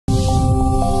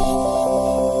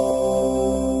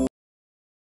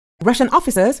Russian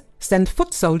officers send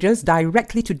foot soldiers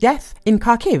directly to death in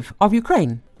Kharkiv of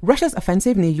Ukraine. Russia's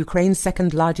offensive near Ukraine's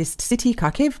second-largest city,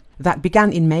 Kharkiv, that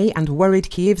began in May and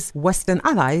worried Kiev's Western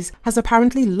allies, has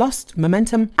apparently lost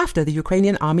momentum after the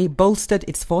Ukrainian army bolstered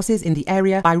its forces in the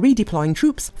area by redeploying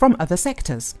troops from other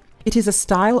sectors. It is a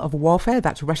style of warfare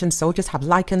that Russian soldiers have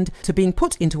likened to being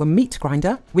put into a meat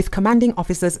grinder, with commanding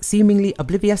officers seemingly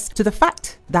oblivious to the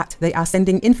fact that they are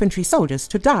sending infantry soldiers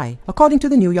to die, according to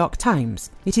the New York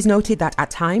Times. It is noted that at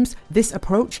times this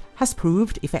approach has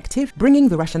proved effective, bringing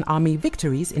the Russian army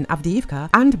victories in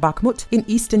Avdiivka and Bakhmut in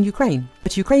eastern Ukraine.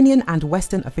 But Ukrainian and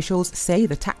Western officials say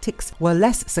the tactics were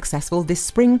less successful this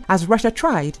spring as Russia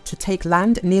tried to take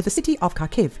land near the city of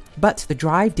Kharkiv. But the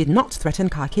drive did not threaten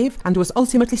Kharkiv and was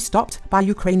ultimately stopped by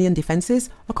Ukrainian defenses,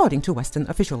 according to Western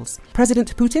officials.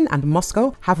 President Putin and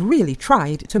Moscow have really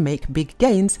tried to make big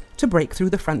gains to break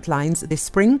through the front lines this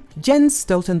spring, Jens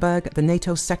Stoltenberg, the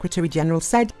NATO Secretary General,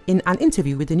 said in an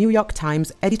interview with the New York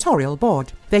Times editorial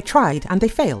board. They tried and they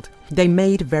failed. They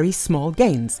made very small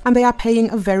gains, and they are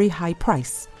paying a very high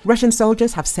price. Russian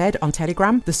soldiers have said on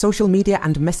Telegram, the social media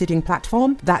and messaging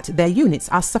platform, that their units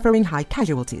are suffering high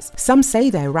casualties. Some say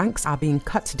their ranks are being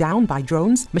cut down by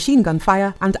drones, machine gun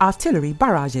fire, and artillery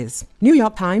barrages. New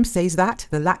York Times says that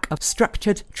the lack of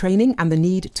structured training and the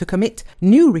need to commit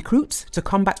new recruits to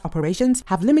combat operations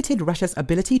have limited Russia's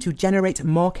ability to generate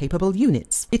more capable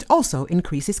units. It also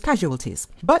increases casualties.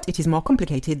 But it is more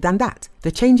complicated than that.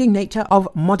 The changing nature of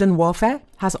modern warfare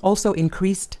has also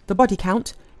increased the body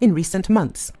count in recent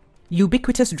months.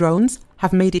 Ubiquitous drones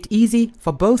have made it easy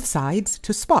for both sides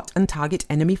to spot and target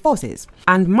enemy forces,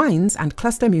 and mines and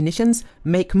cluster munitions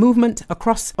make movement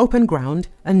across open ground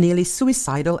a nearly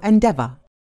suicidal endeavor.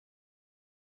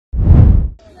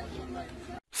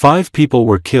 5 people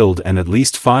were killed and at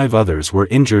least 5 others were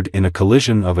injured in a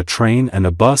collision of a train and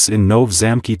a bus in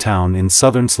Nov-Zamki town in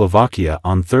southern Slovakia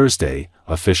on Thursday,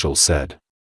 officials said.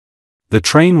 The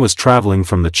train was traveling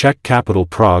from the Czech capital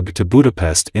Prague to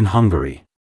Budapest in Hungary.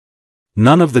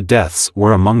 None of the deaths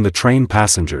were among the train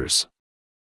passengers.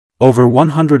 Over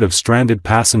 100 of stranded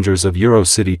passengers of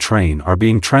Eurocity train are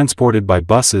being transported by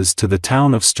buses to the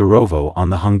town of Starovo on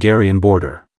the Hungarian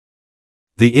border.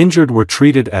 The injured were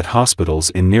treated at hospitals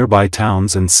in nearby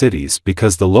towns and cities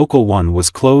because the local one was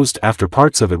closed after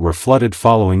parts of it were flooded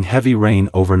following heavy rain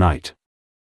overnight.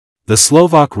 The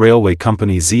Slovak railway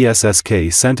company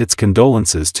ZSSK sent its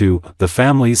condolences to the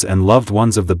families and loved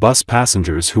ones of the bus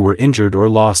passengers who were injured or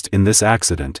lost in this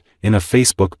accident, in a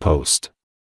Facebook post.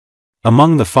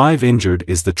 Among the 5 injured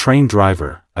is the train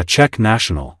driver, a Czech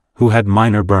national, who had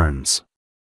minor burns.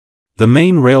 The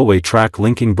main railway track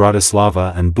linking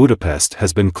Bratislava and Budapest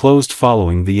has been closed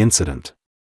following the incident.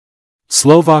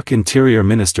 Slovak Interior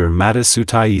Minister Matas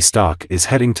Sutai Stok is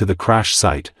heading to the crash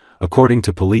site, according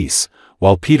to police,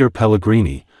 while Peter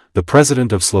Pellegrini, the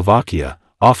president of Slovakia,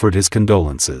 offered his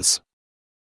condolences.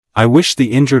 "I wish the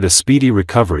injured a speedy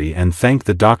recovery and thank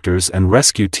the doctors and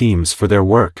rescue teams for their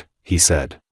work," he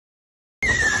said.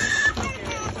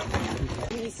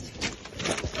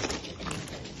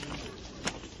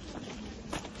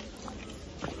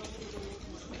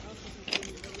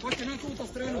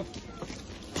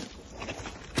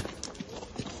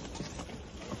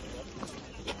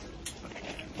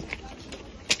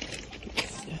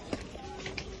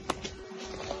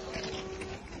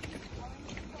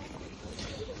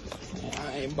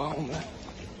 Baum.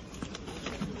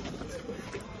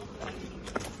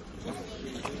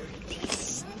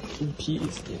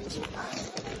 Peace.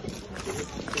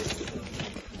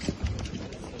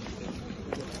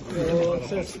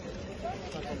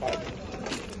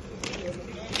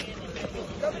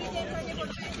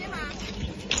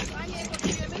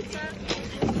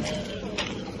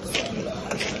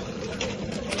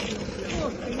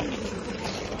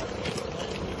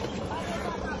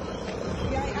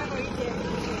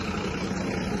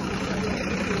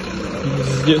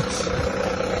 Yes.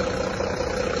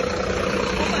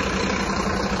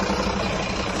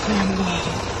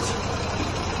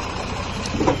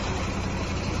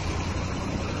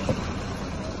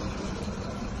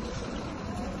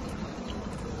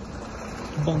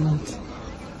 Banat.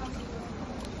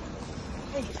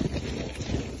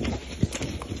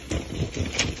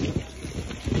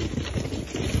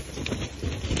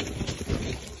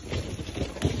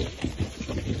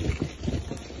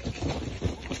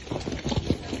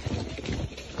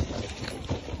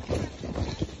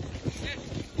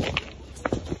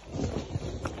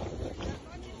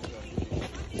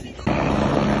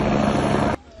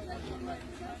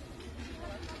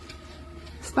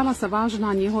 Stala sa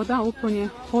vážna nehoda, úplne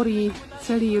horí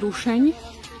celý rušeň,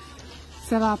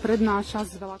 celá predná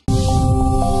časť veľa...